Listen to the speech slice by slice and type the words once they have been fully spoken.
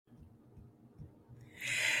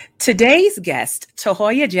Today's guest,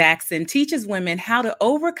 Tohoya Jackson, teaches women how to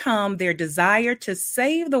overcome their desire to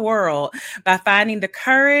save the world by finding the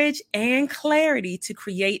courage and clarity to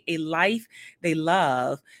create a life they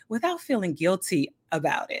love without feeling guilty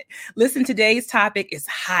about it. Listen, today's topic is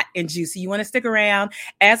hot and juicy. You want to stick around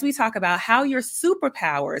as we talk about how your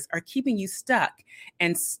superpowers are keeping you stuck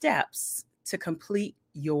and steps to complete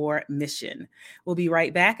your mission. We'll be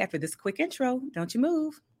right back after this quick intro. Don't you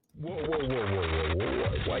move. Whoa.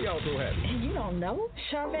 Why y'all so happy? You don't know?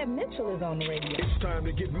 Charvette Mitchell is on the radio. It's time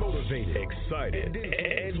to get motivated, excited,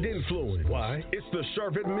 and influenced. Why? It's the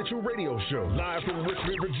Charvette Mitchell Radio Show, live from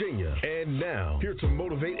Richmond, Virginia. And now, here to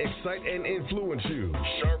motivate, excite, and influence you,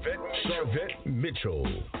 Charvette Mitchell.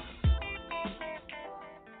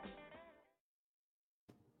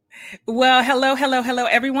 Well, hello,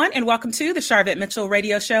 everyone, and welcome to the Charvette Mitchell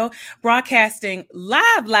Radio Show, broadcasting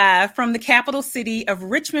live from the capital city of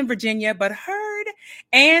Richmond, Virginia, but heard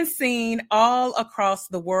and seen all across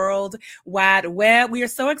the world wide web. We are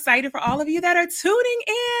so excited for all of you that are tuning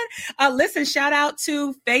in. Listen, shout out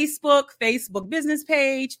to Facebook business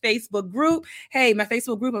page, Facebook group. Hey, my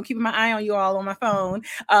Facebook group, I'm keeping my eye on you all on my phone.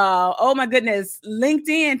 Oh my goodness.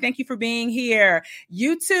 LinkedIn, thank you for being here.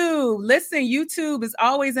 YouTube, listen, YouTube is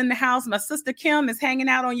always in the house. My sister Kim is hanging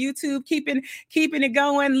out on YouTube, keeping it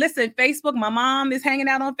going. Listen, Facebook, my mom is hanging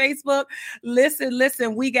out on Facebook.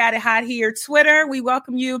 Listen, we got it hot here. Twitter, we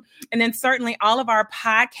welcome you. And then certainly all of our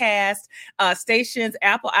podcast stations,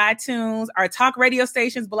 Apple, iTunes, our talk radio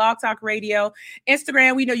stations, Blog Talk Radio,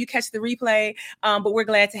 Instagram. We know you catch the replay, but we're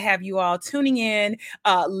glad to have you all tuning in,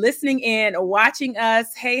 listening in, watching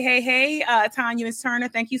us. Hey, Tanya and Turner,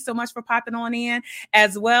 thank you so much for popping on in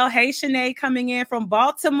as well. Hey, Shanae coming in from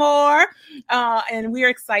Baltimore, and we're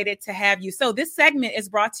excited to have you. So this segment is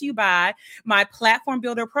brought to you by my Platform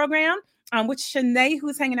Builder program, which Shanae,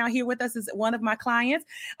 who's hanging out here with us, is one of my clients.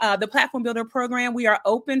 The Platform Builder program, we are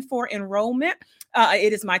open for enrollment.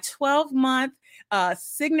 It is my 12-month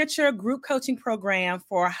signature group coaching program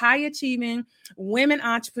for high-achieving women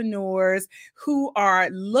entrepreneurs who are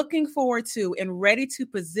looking forward to and ready to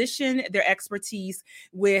position their expertise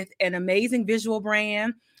with an amazing visual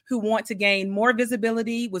brand, who want to gain more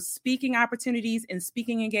visibility with speaking opportunities and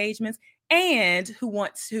speaking engagements, and who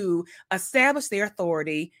want to establish their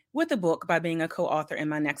authority with a book by being a co-author in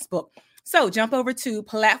my next book. So jump over to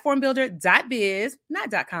platformbuilder.biz,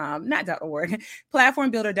 not .com, not .org,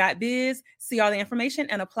 platformbuilder.biz, see all the information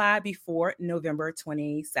and apply before November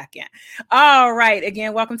 22nd. All right.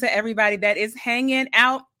 Again, welcome to everybody that is hanging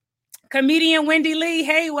out. Comedian Wendy Lee.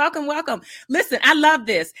 Hey, welcome. Listen, I love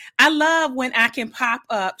this. I love when I can pop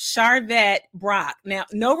up Charvette Brock. Now,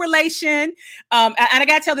 no relation. And I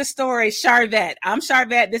got to tell this story. Charvette. I'm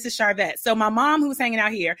Charvette. This is Charvette. So my mom, who's hanging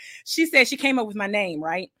out here, she said she came up with my name,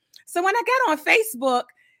 right? So when I got on Facebook,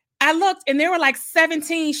 I looked and there were like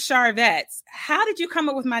 17 Charvettes. How did you come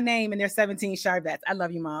up with my name and there's 17 Charvettes? I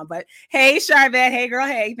love you, Mom. But hey, Charvette. Hey, girl.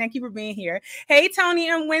 Hey, thank you for being here. Hey, Tony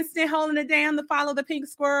and Winston holding it down to follow the pink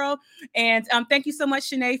squirrel. And thank you so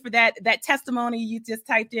much, Shanae, for that testimony you just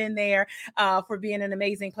typed in there for being an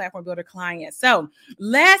amazing Platform Builder client. So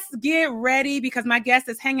let's get ready because my guest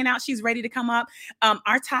is hanging out. She's ready to come up.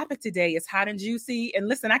 Our topic today is hot and juicy. And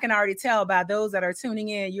listen, I can already tell by those that are tuning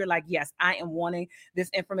in, you're like, yes, I am wanting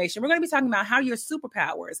this information. We're going to be talking about how your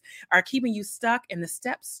superpowers are keeping you stuck and the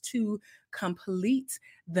steps to complete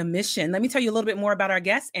the mission. Let me tell you a little bit more about our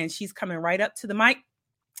guest, and she's coming right up to the mic.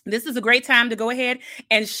 This is a great time to go ahead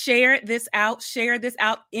and share this out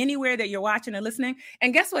anywhere that you're watching or listening.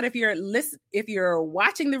 And guess what? If you're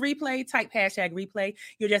watching the replay, type #replay.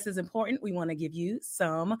 You're just as important. We want to give you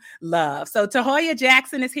some love. So Tohoya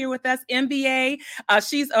Jackson is here with us, MBA.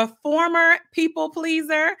 She's a former people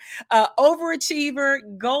pleaser, overachiever,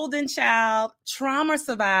 golden child, trauma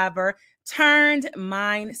survivor, turned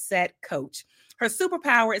mindset coach. Her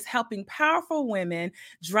superpower is helping powerful women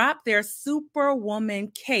drop their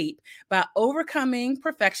superwoman cape by overcoming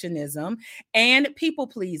perfectionism and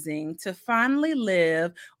people-pleasing to finally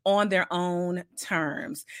live on their own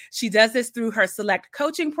terms. She does this through her select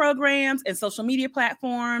coaching programs and social media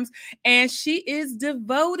platforms, and she is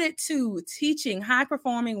devoted to teaching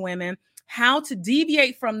high-performing women how to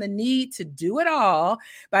deviate from the need to do it all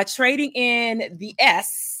by trading in the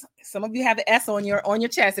S. Some of you have the S on your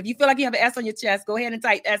chest. If you feel like you have an S on your chest, go ahead and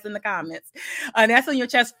type S in the comments. An S on your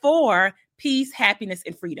chest for peace, happiness,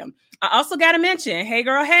 and freedom. I also got to mention, hey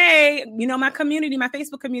girl, hey, you know, my community, my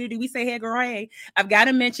Facebook community, we say, hey girl, hey. I've got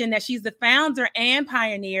to mention that she's the founder and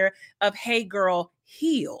pioneer of Hey Girl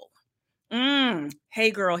Heal. Hey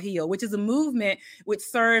Girl Heal, which is a movement which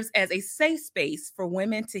serves as a safe space for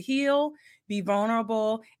women to heal, be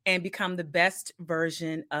vulnerable, and become the best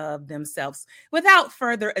version of themselves. Without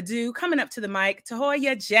further ado, coming up to the mic,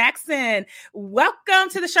 Tahoya Jackson. Welcome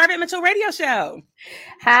to the Charvette Mitchell Radio Show.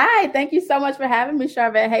 Hi, thank you so much for having me,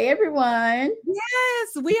 Charvette. Hey, everyone.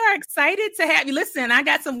 Yes, we are excited to have you. Listen, I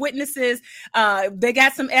got some witnesses. They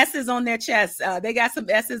got some S's on their chest.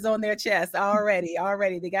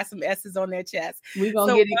 Already. They got some S's on their chest. We're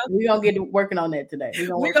gonna get working on that today.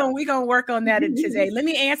 We're gonna work on that today. Let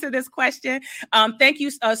me answer this question. Thank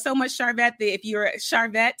you so much, Charvette. If you're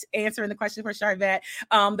Charvette answering the question for Charvette,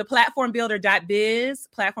 the platformbuilder.biz,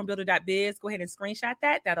 go ahead and screenshot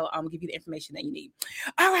that. That'll give you the information that you need.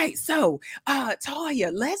 All right, so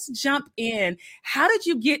Tahoya, let's jump in. How did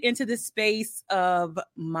you get into this space of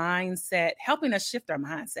mindset, helping us shift our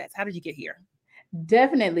mindsets? How did you get here?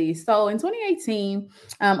 Definitely. So in 2018,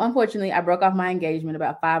 unfortunately, I broke off my engagement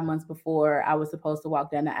about 5 months before I was supposed to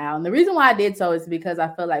walk down the aisle. And the reason why I did so is because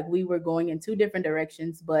I felt like we were going in two different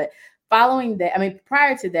directions. But following that,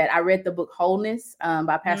 prior to that, I read the book Wholeness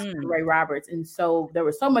by Pastor Ray Roberts. And so there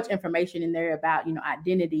was so much information in there about,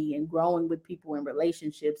 identity and growing with people in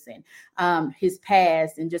relationships and his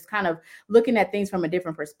past and just kind of looking at things from a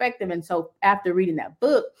different perspective. And so after reading that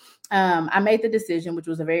book, I made the decision, which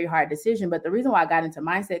was a very hard decision. But the reason why I got into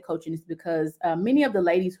mindset coaching is because many of the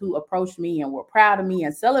ladies who approached me and were proud of me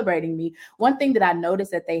and celebrating me, one thing that I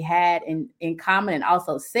noticed that they had in common and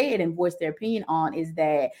also said and voiced their opinion on is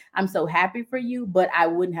that I'm so happy for you, but I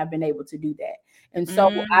wouldn't have been able to do that. And so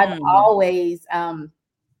I've always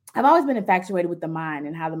been infatuated with the mind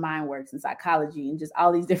and how the mind works and psychology and just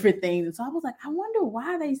all these different things. And so I was like, I wonder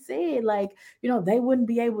why they said they wouldn't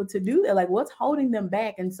be able to do that. Like, what's holding them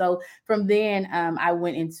back? And so from then I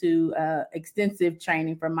went into extensive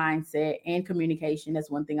training for mindset and communication. That's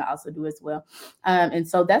one thing I also do as well. And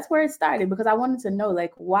so that's where it started, because I wanted to know,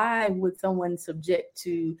 why would someone subject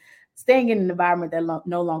to staying in an environment that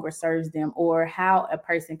no longer serves them, or how a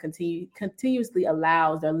person continuously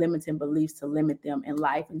allows their limiting beliefs to limit them in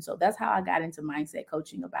life. And so that's how I got into mindset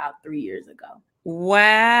coaching about 3 years ago.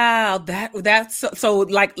 Wow. That's so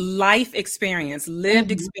like life experience, lived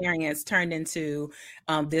experience turned into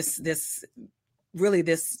this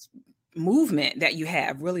movement that you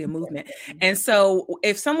have, really a movement. And so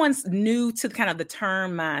if someone's new to kind of the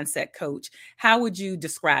term mindset coach, how would you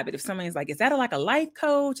describe it? If someone's like, is that like a life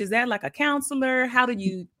coach? Is that like a counselor? How do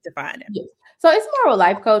you define it? Yes. So it's more of a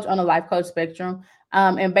life coach on a life coach spectrum.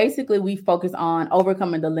 And basically we focus on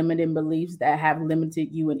overcoming the limiting beliefs that have limited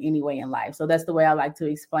you in any way in life. So that's the way I like to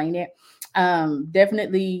explain it.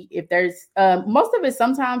 Definitely, if there's most of it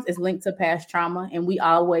sometimes is linked to past trauma, and we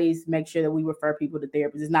always make sure that we refer people to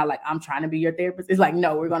therapists. It's not like I'm trying to be your therapist. It's like,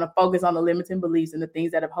 no, we're going to focus on the limiting beliefs and the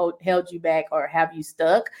things that have held you back or have you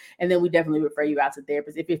stuck. And then we definitely refer you out to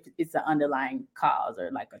therapists if it's an underlying cause or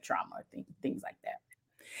like a trauma or things like that.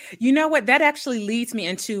 You know what? That actually leads me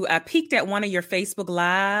into, I peeked at one of your Facebook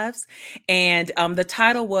Lives, and the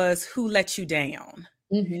title was "Who Let You Down?"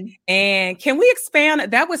 And can we expand?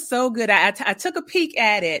 That was so good. I took a peek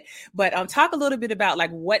at it, but talk a little bit about like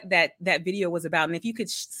what that video was about, and if you could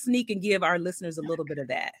sneak and give our listeners a little bit of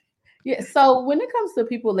that. Yeah. So when it comes to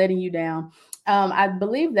people letting you down, I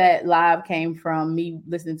believe that live came from me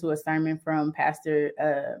listening to a sermon from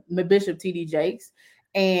Pastor Bishop T.D. Jakes,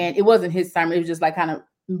 and it wasn't his sermon. It was just like kind of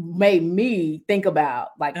made me think about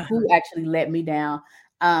like who actually let me down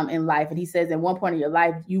in life. And he says at one point in your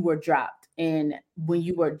life, you were dropped. And when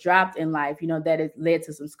you were dropped in life, that it led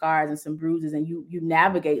to some scars and some bruises, and you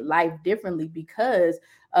navigate life differently because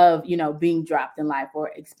of, being dropped in life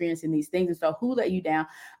or experiencing these things. And so who let you down?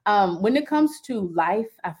 When it comes to life,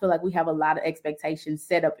 I feel like we have a lot of expectations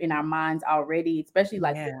set up in our minds already, especially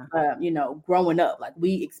like, growing up, like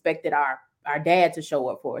we expected our dad to show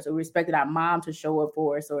up for us, or we expected our mom to show up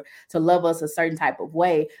for us, or to love us a certain type of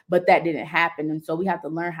way, but that didn't happen. And so we have to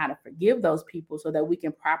learn how to forgive those people so that we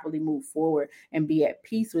can properly move forward and be at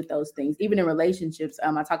peace with those things. Even in relationships,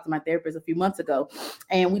 I talked to my therapist a few months ago,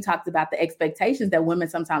 and we talked about the expectations that women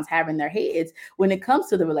sometimes have in their heads when it comes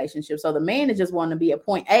to the relationship. So the man is just wanting to be at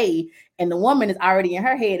point A, and the woman is already in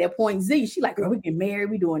her head at point Z. She's like, girl, we get married,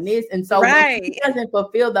 we doing this. And so when she doesn't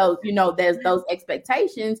fulfill those, there's those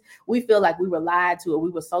expectations, we feel like we were lied to, or we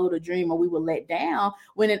were sold a dream, or we were let down,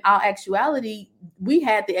 when in all actuality, we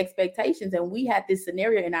had the expectations and we had this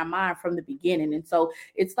scenario in our mind from the beginning. And so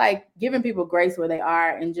it's like giving people grace where they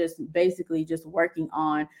are, and just basically just working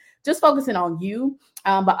on just focusing on you,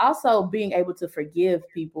 but also being able to forgive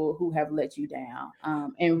people who have let you down,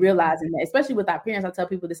 and realizing that, especially with our parents, I tell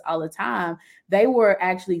people this all the time, they were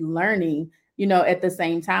actually learning at the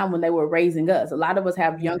same time when they were raising us. A lot of us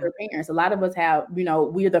have younger parents. A lot of us have,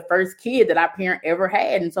 we're the first kid that our parent ever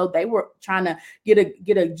had. And so they were trying to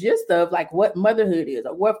get a gist of like what motherhood is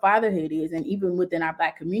or what fatherhood is. And even within our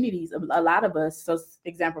Black communities, a lot of us, so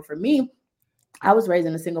example for me, I was raised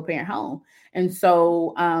in a single parent home. And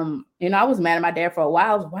so, I was mad at my dad for a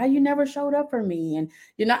while. Why you never showed up for me? And,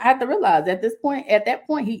 I had to realize at that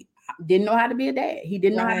point, he didn't know how to be a dad. He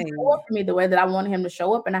didn't know how to show up for me the way that I wanted him to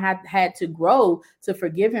show up. And I had to grow to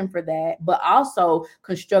forgive him for that, but also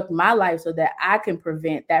construct my life so that I can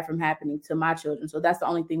prevent that from happening to my children. So that's the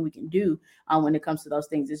only thing we can do when it comes to those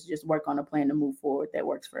things, is just work on a plan to move forward that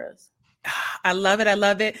works for us. I love it. I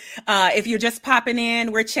love it. If you're just popping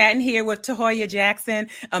in, we're chatting here with Tahoya Jackson,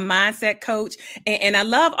 a mindset coach. And I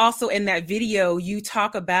love also in that video, you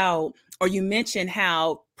talk about, or you mention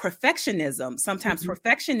how sometimes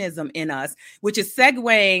perfectionism in us, which is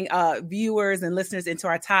segueing viewers and listeners into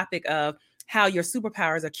our topic of how your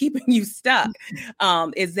superpowers are keeping you stuck,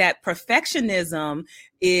 is that perfectionism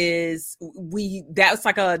that's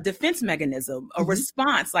like a defense mechanism, a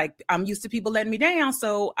response. Like, I'm used to people letting me down,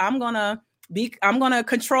 so I'm gonna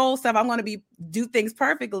control stuff. I'm gonna do things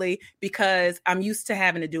perfectly because I'm used to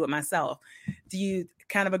having to do it myself. Do you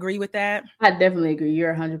kind of agree with that? I definitely agree.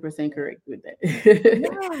 You're 100% correct with that.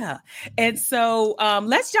 Yeah. And so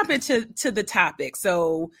let's jump into the topic.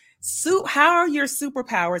 So how are your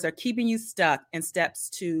superpowers are keeping you stuck in steps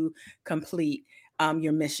to complete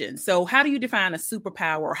your mission? So how do you define a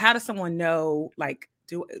superpower, or how does someone know, like,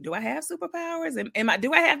 do I have superpowers?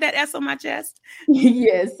 Do I have that S on my chest?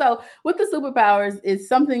 Yes. So with the superpowers, it's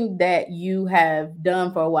something that you have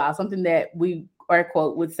done for a while, something that we, air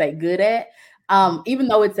quote, would say good at. Even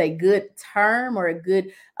though it's a good term or a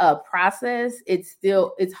good process,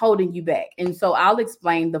 it's holding you back. And so I'll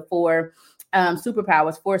explain the four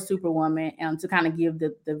superpowers for Superwoman to kind of give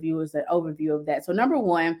the viewers an overview of that. So number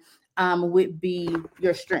one would be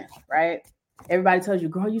your strength, right? Everybody tells you,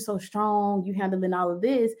 girl, you're so strong, you handling all of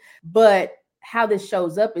this. But how this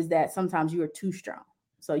shows up is that sometimes you are too strong.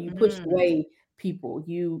 So you push away people.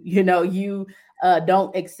 You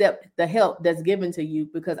don't accept the help that's given to you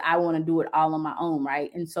because I want to do it all on my own,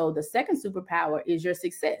 right? And so the second superpower is your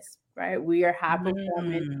success, right? We are high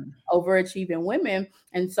performing, overachieving women.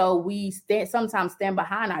 And so we sometimes stand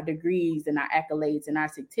behind our degrees and our accolades and our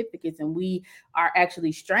certificates. And we are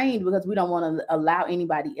actually strained because we don't want to allow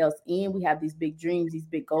anybody else in. We have these big dreams, these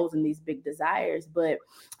big goals, and these big desires. But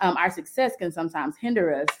our success can sometimes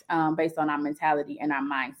hinder us based on our mentality and our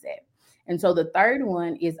mindset. And so the third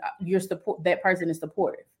one is your support. That person is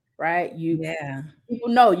supportive, right? People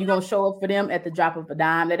know you're going to show up for them at the drop of a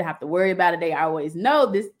dime. They don't have to worry about it. They always know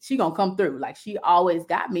this, she going to come through. Like, she always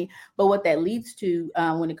got me. But what that leads to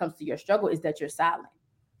when it comes to your struggle is that you're silent,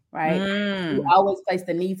 right? You always place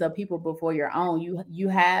the needs of people before your own. You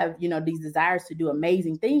have, these desires to do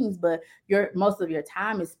amazing things, but most of your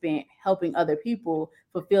time is spent helping other people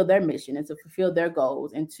fulfill their mission and to fulfill their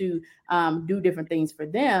goals and to do different things for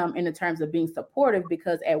them in the terms of being supportive,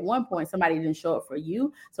 because at one point somebody didn't show up for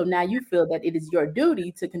you. So now you feel that it is your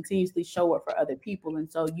duty to continuously show up for other people.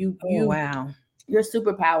 And so your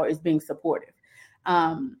superpower is being supportive.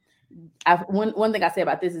 One thing I say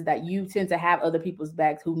about this is that you tend to have other people's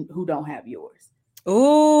backs who don't have yours.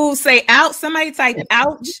 Oh, say out. Somebody type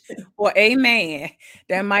ouch or amen.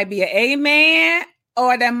 There might be an amen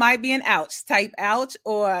or there might be an ouch. Type ouch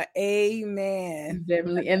or amen.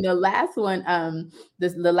 Definitely. And the last one,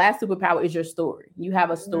 the last superpower is your story. You have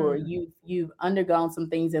a story. You've undergone some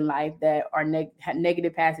things in life that are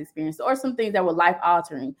negative past experiences, or some things that were life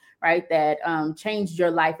altering, right? That changed your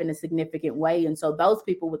life in a significant way. And so those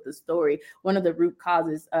people with the story, one of the root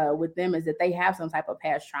causes with them is that they have some type of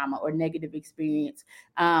past trauma or negative experience.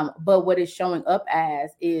 But what it's showing up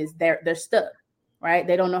as is they're stuck. Right?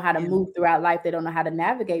 They don't know how to move throughout life. They don't know how to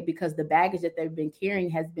navigate because the baggage that they've been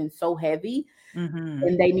carrying has been so heavy,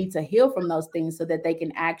 and they need to heal from those things so that they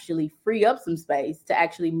can actually free up some space to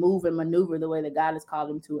actually move and maneuver the way that God has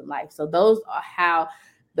called them to in life. So those are how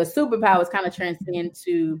the superpowers kind of transcend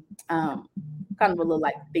to kind of a little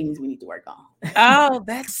like things we need to work on. Oh,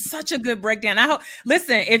 that's such a good breakdown.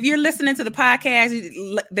 Listen, if you're listening to the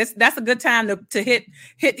podcast, that's a good time to hit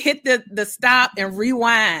the stop and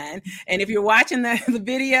rewind. And if you're watching the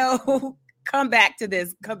video, come back to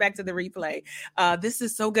the replay. This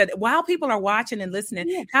is so good. While people are watching and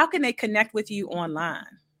listening, how can they connect with you online?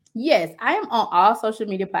 Yes, I am on all social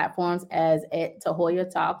media platforms as at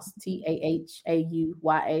Tahoya Talks,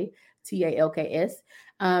 TAHAUYA TALKS.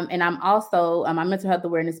 And I'm also my mental health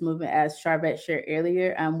awareness movement, as Charvette shared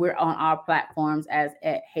earlier. We're on our platforms as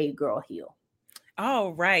at Hey Girl Heal.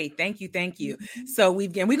 All right. Thank you. Thank you. So we're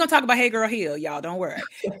going to talk about Hey Girl Heal, y'all. Don't worry.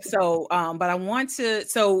 So, but I want to,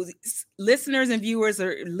 listeners and viewers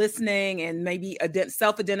are listening and maybe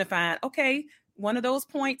self-identifying. Okay. One of those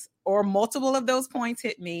points or multiple of those points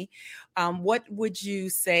hit me. What would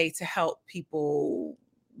you say to help people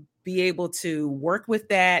be able to work with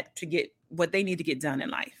that to get what they need to get done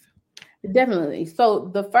in life? Definitely.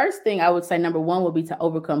 So the first thing I would say, number one, would be to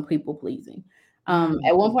overcome people pleasing.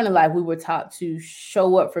 At one point in life, we were taught to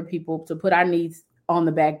show up for people, to put our needs on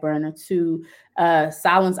the back burner, to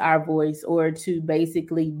silence our voice, or to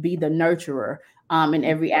basically be the nurturer in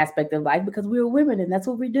every aspect of life, because we were women and that's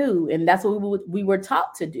what we do. And that's what we were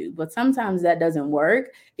taught to do. But sometimes that doesn't work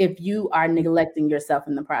if you are neglecting yourself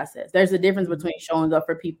in the process. There's a difference between showing up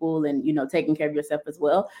for people and, taking care of yourself as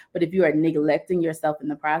well. But if you are neglecting yourself in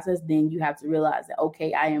the process, then you have to realize that,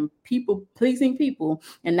 okay, I am pleasing people.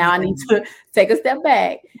 And now I need to take a step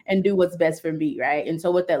back and do what's best for me. Right. And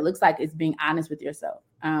so what that looks like is being honest with yourself.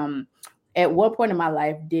 At one point in my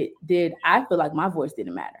life, did I feel like my voice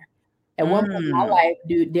didn't matter? At one point in my life,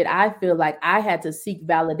 did I feel like I had to seek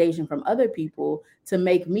validation from other people to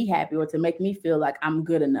make me happy or to make me feel like I'm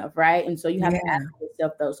good enough, right? And so you have to ask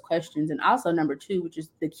yourself those questions. And also number two, which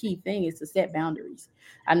is the key thing, is to set boundaries.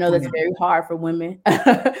 I know that's very hard for women,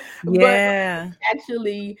 but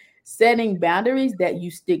actually setting boundaries that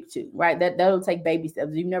you stick to, right? That'll take baby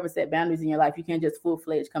steps. You've never set boundaries in your life. You can't just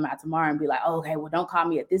full-fledged come out tomorrow and be like, oh, okay, well, don't call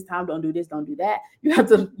me at this time. Don't do this. Don't do that. You have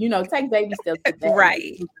to, take baby steps with that.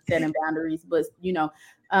 Right. Setting boundaries. But,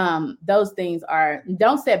 those things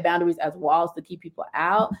don't set boundaries as walls to keep people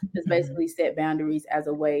out. Just basically set boundaries as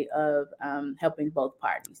a way of helping both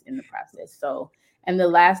parties in the process. So, and the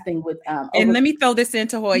last thing with and let me throw this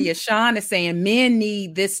into Hoya. Sean is saying men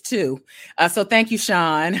need this too. So thank you,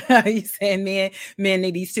 Sean. He's saying men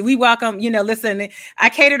need these too. We welcome, listen, I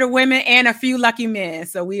cater to women and a few lucky men.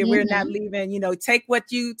 So we're not leaving, take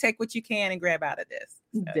what you can and grab out of this.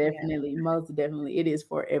 So, definitely, most definitely. It is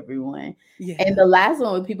for everyone. Yeah. And the last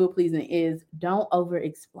one with people pleasing is don't over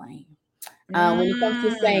explain. When it comes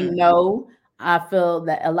to saying no, I feel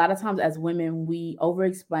that a lot of times as women, we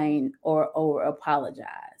over-explain or over-apologize.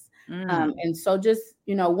 And so just,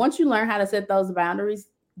 once you learn how to set those boundaries,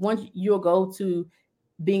 once you'll go to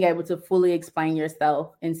being able to fully explain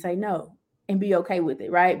yourself and say no and be okay with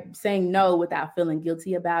it, right? Saying no without feeling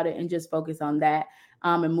guilty about it and just focus on that.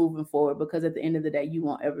 And moving forward, because at the end of the day, you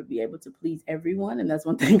won't ever be able to please everyone. And that's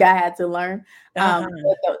one thing I had to learn. But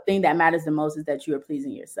the thing that matters the most is that you are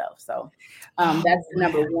pleasing yourself. So that's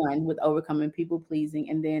number one with overcoming people pleasing.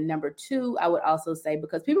 And then number two, I would also say,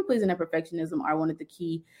 because people pleasing and perfectionism are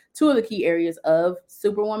two of the key areas of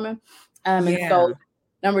Superwoman. And so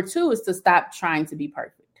number two is to stop trying to be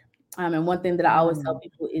perfect. And one thing that I always tell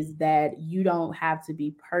people is that you don't have to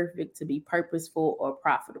be perfect to be purposeful or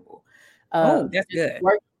profitable. That's good.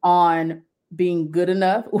 Work on being good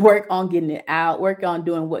enough, work on getting it out, work on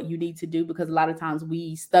doing what you need to do, because a lot of times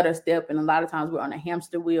we stutter step and a lot of times we're on a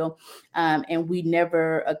hamster wheel and we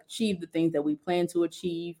never achieve the things that we plan to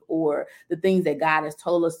achieve or the things that God has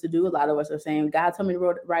told us to do. A lot of us are saying, God told me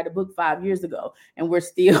to write a book 5 years ago, and we're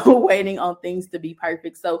still waiting on things to be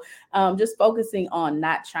perfect. So just focusing on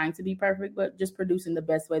not trying to be perfect, but just producing the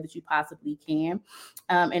best way that you possibly can.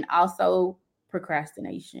 And also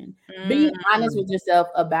procrastination. Being honest with yourself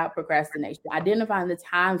about procrastination. Identifying the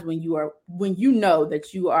times when you know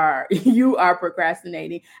that you are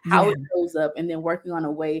procrastinating, how it shows up, and then working on a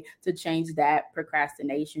way to change that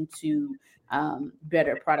procrastination to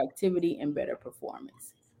better productivity and better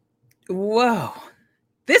performance. Whoa,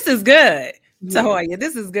 this is good, Tahoya.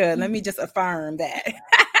 This is good. Let me just affirm that.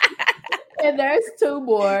 And there's two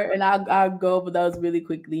more, and I'll go over those really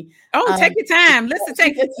quickly. Take your time. Listen,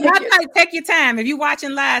 take your time. If you're watching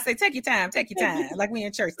live, say take your time. Take your time. Like we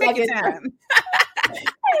in church. Take your time.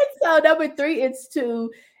 So number three, it's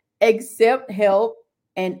to accept help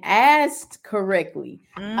and ask correctly.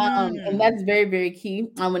 And that's very, very key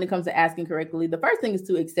when it comes to asking correctly. The first thing is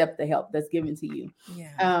to accept the help that's given to you.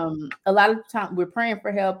 A lot of times we're praying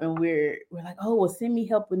for help and we're like, oh, well, send me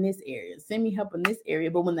help in this area. Send me help in this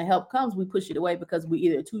area. But when the help comes, we push it away because we're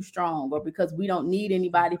either too strong or because we don't need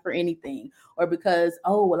anybody for anything, or because,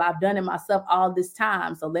 oh, well, I've done it myself all this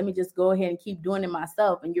time, so let me just go ahead and keep doing it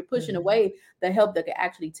myself. And you're pushing away the help that can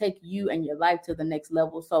actually take you and your life to the next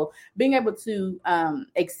level. So being able to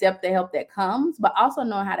accept the help that comes, but also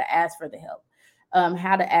knowing how to ask for the help,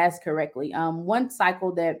 how to ask correctly. One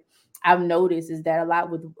cycle that I've noticed is that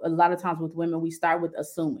a lot of times with women, we start with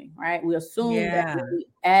assuming, right? We assume that when we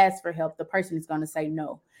ask for help, the person is going to say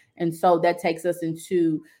no. And so that takes us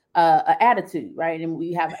into an attitude, right? And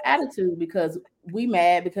we have an attitude because we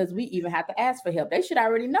mad because we even have to ask for help. They should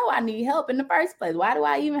already know I need help in the first place. Why do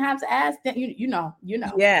I even have to ask them? You know.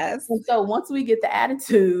 Yes. And so once we get the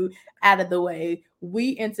attitude out of the way,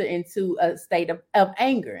 we enter into a state of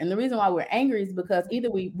anger. And the reason why we're angry is because either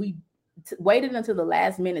we waited until the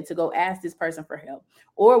last minute to go ask this person for help,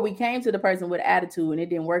 or we came to the person with attitude and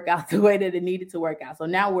it didn't work out the way that it needed to work out. So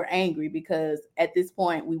now we're angry because at this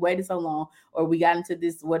point we waited so long, or we got into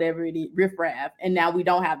this whatever it is riffraff, and now we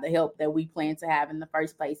don't have the help that we planned to have in the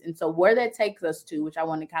first place. And so where that takes us to, which I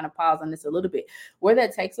want to kind of pause on this a little bit, where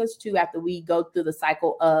that takes us to after we go through the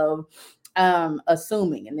cycle of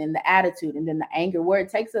assuming, and then the attitude, and then the anger, where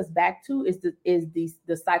it takes us back to is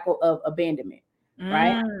the cycle of abandonment.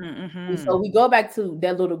 Right. Mm-hmm. And so we go back to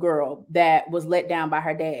that little girl that was let down by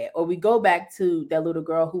her dad, or we go back to that little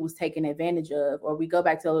girl who was taken advantage of, or we go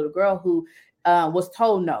back to a little girl who was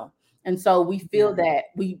told no. And so we feel that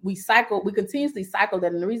we continuously cycle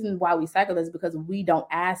that. And the reason why we cycle is because we don't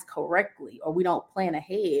ask correctly, or we don't plan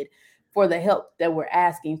ahead for the help that we're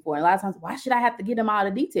asking for. And a lot of times, why should I have to get them all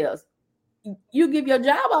the details? You give your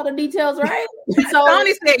job all the details, right? So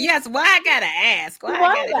Tony said, yes, why I gotta ask? Why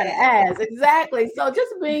I gotta ask? Exactly. So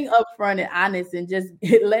just being upfront and honest, and just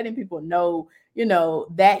letting people know,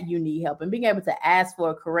 that you need help, and being able to ask for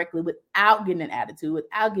it correctly without getting an attitude,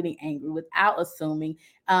 without getting angry, without assuming,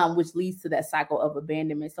 which leads to that cycle of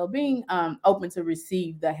abandonment. So being open to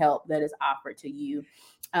receive the help that is offered to you.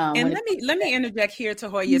 And let me interject here,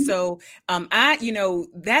 Tahoya. So,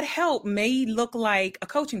 that help may look like a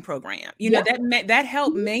coaching program. That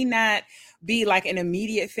help may not be like an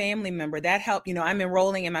immediate family member. That help, I'm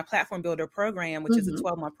enrolling in my Platform Builder program, which is a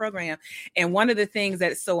 12-month program. And one of the things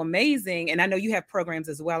that's so amazing, and I know you have programs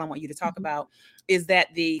as well, I want you to talk about, is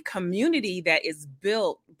that the community that is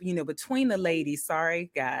built, between the ladies. Sorry,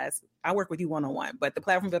 guys, I work with you one-on-one, but the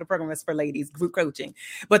Platform Builder program is for ladies, group coaching.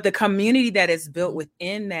 But the community that is built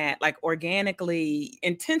within that, like organically,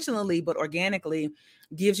 intentionally, but organically,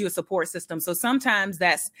 gives you a support system. So sometimes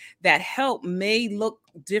that help may look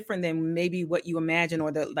different than maybe what you imagine,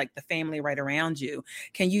 or the family right around you.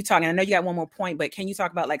 Can you talk, and I know you got one more point, but can you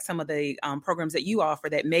talk about like some of the programs that you offer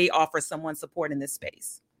that may offer someone support in this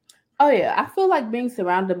space? Oh yeah, I feel like being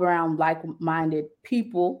surrounded around like-minded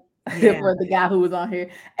people, for the guy who was on here,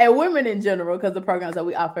 and women in general, because the programs that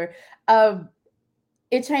we offer,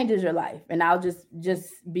 it changes your life. And I'll just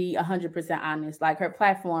be 100% honest. Like her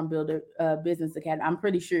Platform Builder Business Academy, I'm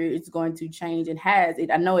pretty sure it's going to change, and has it.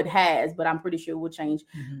 I know it has, but I'm pretty sure it will change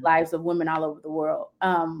lives of women all over the world.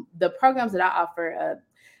 The programs that I offer,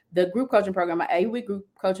 the group coaching program, my 8-week group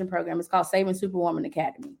coaching program, is called Saving Superwoman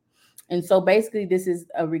Academy. And so basically this is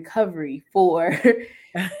a recovery for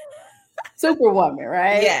Superwoman,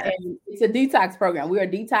 right? Yeah. And it's a detox program. We are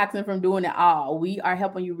detoxing from doing it all. We are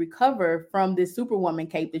helping you recover from this Superwoman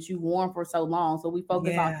cape that you've worn for so long. So we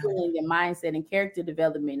focus on healing and mindset and character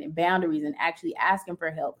development and boundaries, and actually asking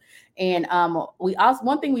for help. And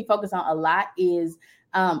one thing we focus on a lot is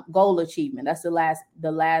goal achievement. That's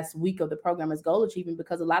the last week of the program is goal achievement,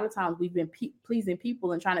 because a lot of times we've been pleasing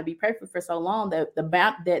people and trying to be perfect for so long that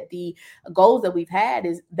the goals that we've had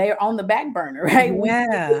is they're on the back burner, right? We're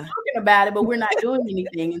talking about it, but we're not doing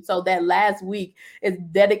anything. And so that last week is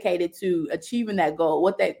dedicated to achieving that goal.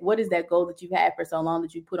 What is that goal that you've had for so long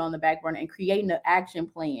that you put on the back burner, and creating an action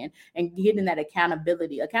plan and getting that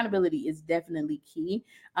accountability. Accountability is definitely key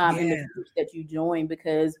in the groups that you join,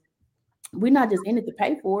 because we're not just in it to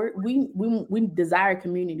pay for it. We desire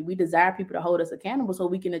community. We desire people to hold us accountable so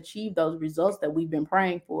we can achieve those results that we've been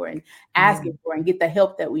praying for and asking for, and get the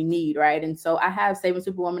help that we need, right? And so I have Saving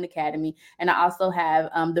Superwoman Academy, and I also have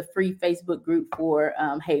the free Facebook group for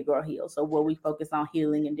Hey Girl Heal. So where we focus on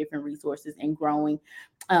healing and different resources and growing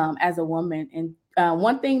as a woman. And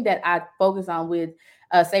one thing that I focus on with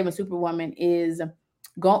Saving Superwoman is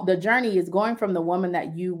the journey is going from the woman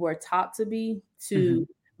that you were taught to be to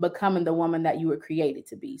becoming the woman that you were created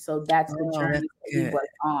to be. So that's the journey that we work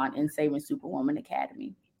on in Saving Superwoman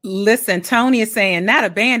Academy. Listen, Tony is saying not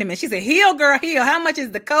abandonment. She said, heal, girl, heal. How much is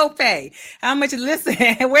the copay? How much? Listen,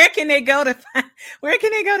 where can they go to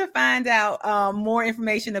find out more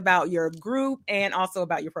information about your group and also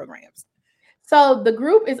about your programs? So the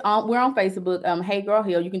group we're on Facebook, Hey Girl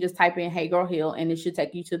Heal. You can just type in Hey Girl Heal and it should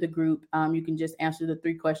take you to the group. You can just answer the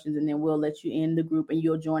 3 questions and then we'll let you in the group and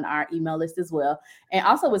you'll join our email list as well. And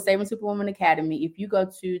also with Saving Superwoman Academy, if you go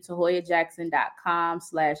to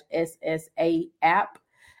tahoyajackson.com/SSA app,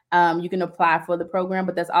 you can apply for the program,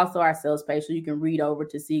 but that's also our sales page. So you can read over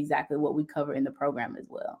to see exactly what we cover in the program as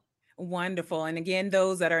well. Wonderful. And again,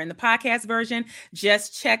 those that are in the podcast version,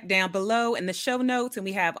 just check down below in the show notes, and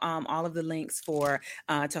we have all of the links for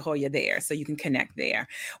Tahoya there, so you can connect there.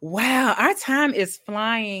 Wow, our time is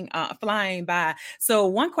flying by. So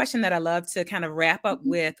one question that I love to kind of wrap up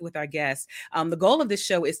with our guests, the goal of this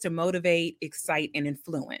show is to motivate, excite, and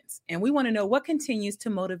influence. And we want to know what continues to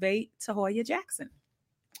motivate Tahoya Jackson.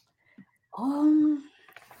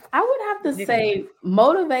 I would have to say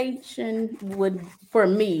motivation would, for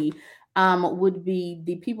me, would be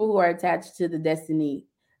the people who are attached to the destiny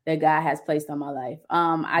that God has placed on my life.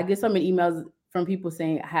 I get so many emails from people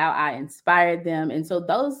saying how I inspired them. And so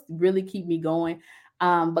those really keep me going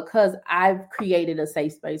because I've created a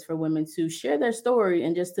safe space for women to share their story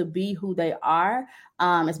and just to be who they are,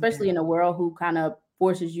 especially in a world who kind of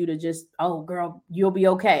forces you to just, oh girl, you'll be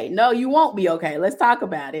okay. No, you won't be okay. Let's talk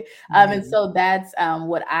about it. And so that's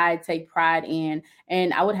what I take pride in.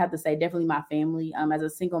 And I would have to say definitely my family, as a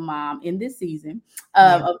single mom in this season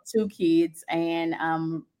of 2 kids. And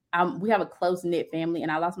we have a close knit family,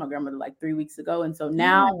 and I lost my grandmother like 3 weeks ago. And so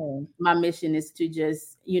now my mission is to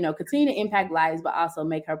just, continue to impact lives, but also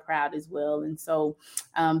make her proud as well. And so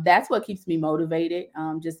that's what keeps me motivated.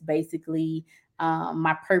 Just basically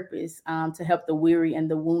my purpose to help the weary and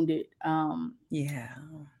the wounded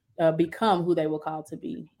become who they were called to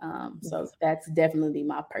be. So that's definitely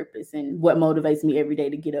my purpose and what motivates me every day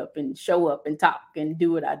to get up and show up and talk and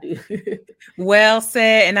do what I do. Well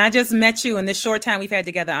said. And I just met you in this short time we've had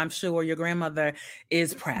together. I'm sure your grandmother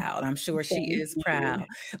is proud. I'm sure she is proud.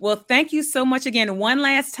 Well, thank you so much again. One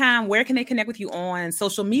last time, where can they connect with you on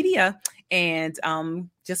social media and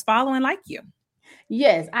just follow and like you?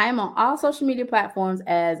 Yes, I am on all social media platforms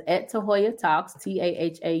as @Tahoya Talks,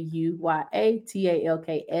 TAHAUYA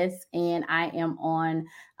TALKS, and I am on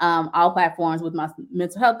all platforms with my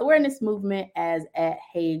mental health awareness movement as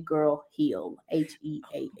 @HeyGirlHeal,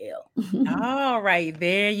 HEAL. All right,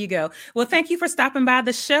 there you go. Well, thank you for stopping by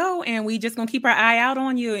the show, and we just gonna keep our eye out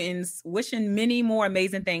on you and wishing many more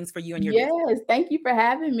amazing things for you and your business. Thank you for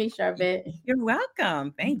having me, Charvette. You're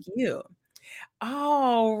welcome. Thank you.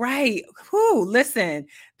 All right. Whew, listen,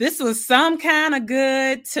 this was some kind of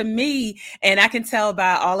good to me. And I can tell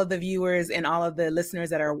by all of the viewers and all of the listeners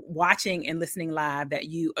that are watching and listening live that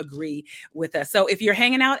you agree with us. So if you're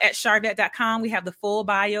hanging out at charvette.com, we have the full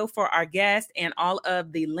bio for our guest and all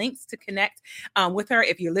of the links to connect with her.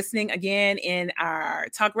 If you're listening again in our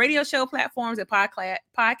talk radio show platforms and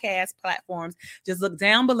podcast platforms, just look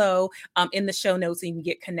down below in the show notes and you can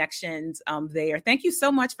get connections there. Thank you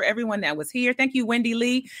so much for everyone that was here. Thank you, Wendy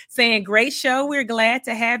Lee, saying great show. We're glad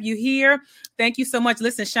to have you here. Thank you so much.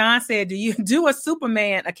 Listen, Sean said, do you do a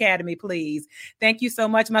Superman Academy, please? Thank you so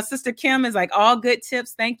much. My sister Kim is like, all good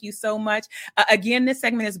tips. Thank you so much. Again, this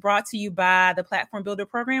segment is brought to you by the Platform Builder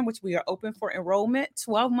Program, which we are open for enrollment,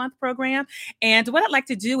 12-month program. And what I'd like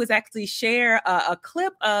to do is actually share a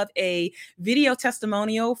clip of a video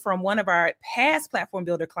testimonial from one of our past Platform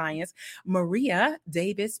Builder clients, Maria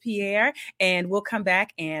Davis-Pierre, and we'll come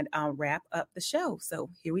back and wrap up the show. So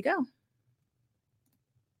here we go.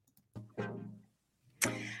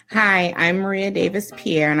 Hi, I'm Maria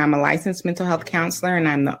Davis-Pierre, and I'm a licensed mental health counselor, and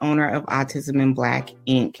I'm the owner of Autism in Black,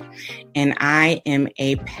 Inc., and I am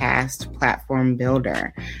a past platform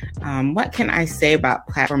builder. What can I say about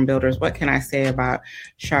platform builders? What can I say about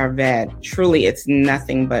Charvette? Truly, it's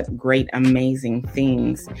nothing but great, amazing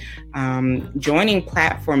things. Joining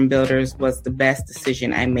platform builders was the best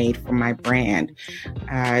decision I made for my brand.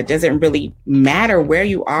 It doesn't really matter where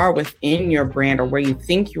you are within your brand or where you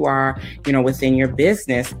think you are, within your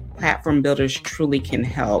business. Platform builders truly can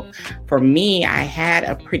help. For me, I had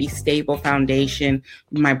a pretty stable foundation.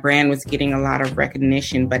 My brand was getting a lot of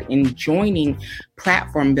recognition, but in joining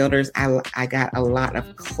platform builders, I got a lot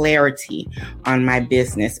of clarity on my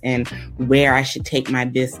business and where I should take my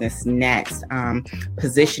business next,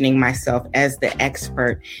 positioning myself as the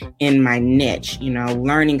expert in my niche,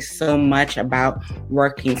 learning so much about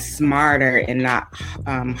working smarter and not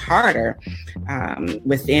harder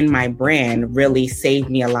within my brand really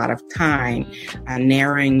saved me a lot of time,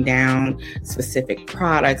 narrowing down specific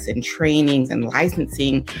products and trainings and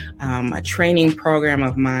licensing a training program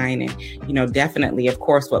of mine. And, definitely, of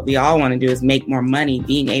course, what we all want to do is make more money,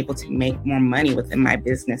 being able to make more money within my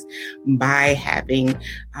business by having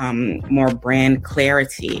more brand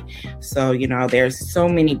clarity. So, there's so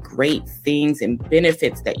many great things and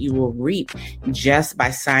benefits that you will reap just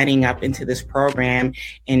by signing up into this program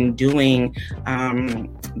and doing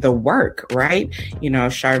the work, right?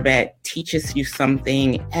 Charvette Charvette teaches you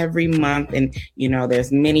something every month. And,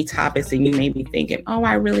 there's many topics and you may be thinking, oh,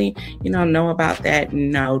 I really, know about that.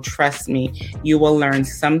 No, trust me, you will learn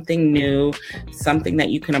something new, something that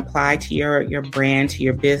you can apply to your brand, to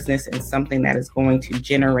your business, and something that is going to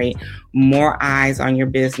generate more eyes on your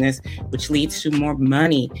business, which leads to more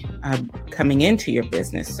money coming into your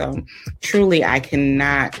business. So truly, I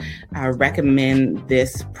cannot recommend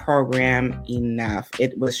this program enough.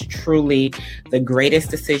 It was truly the greatest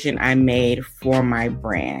decision I made for my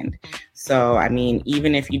brand. So,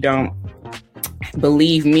 even if you don't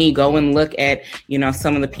believe me, go and look at,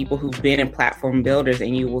 some of the people who've been in platform builders,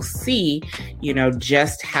 and you will see,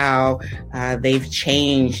 just how they've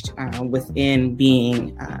changed within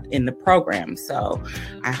being in the program. So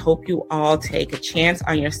I hope you all take a chance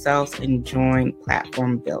on yourselves and join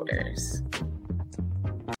platform builders.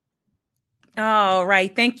 All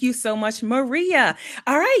right. Thank you so much, Maria.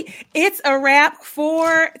 All right. It's a wrap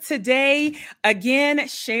for today. Again,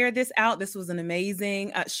 share this out. This was an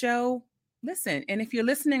amazing show. Listen, and if you're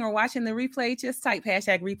listening or watching the replay, just type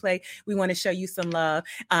 #replay. We want to show you some love.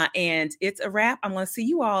 And it's a wrap. I'm going to see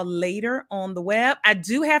you all later on the web. I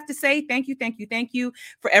do have to say thank you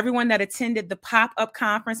for everyone that attended the pop-up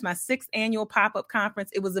conference, my 6th annual pop-up conference.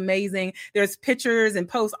 It was amazing. There's pictures and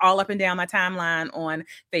posts all up and down my timeline on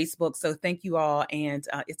Facebook. So thank you all. And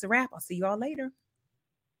it's a wrap. I'll see you all later.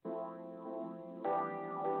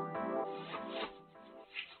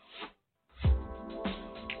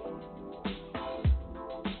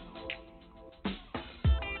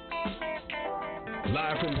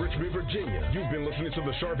 Live from Richmond, Virginia, you've been listening to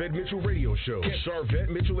the Charvette Mitchell Radio Show. Get Charvette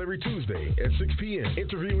Mitchell every Tuesday at 6 p.m.,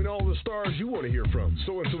 interviewing all the stars you want to hear from.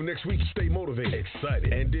 So until next week, stay motivated,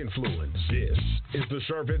 excited, and influenced. This is the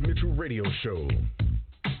Charvette Mitchell Radio Show.